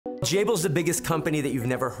Jabil's the biggest company that you've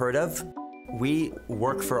never heard of. We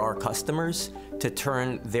work for our customers to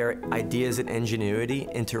turn their ideas and ingenuity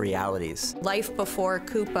into realities. Life before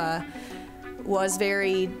Coupa was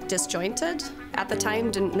very disjointed. At the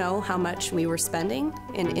time, didn't know how much we were spending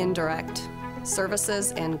in indirect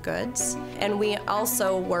services and goods. And we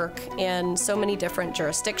also work in so many different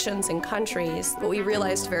jurisdictions and countries. But we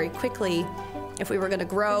realized very quickly, if we were going to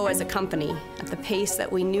grow as a company at the pace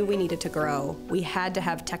that we knew we needed to grow, we had to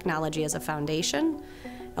have technology as a foundation,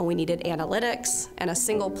 and we needed analytics and a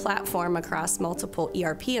single platform across multiple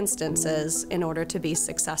ERP instances in order to be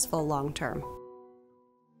successful long term.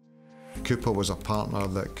 Coupa was a partner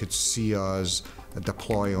that could see us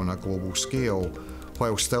deploy on a global scale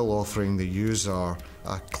while still offering the user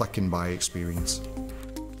a click and buy experience.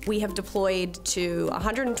 We have deployed to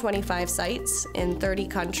 125 sites in 30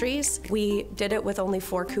 countries. We did it with only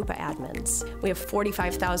 4 Coupa admins. We have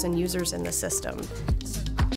 45,000 users in the system.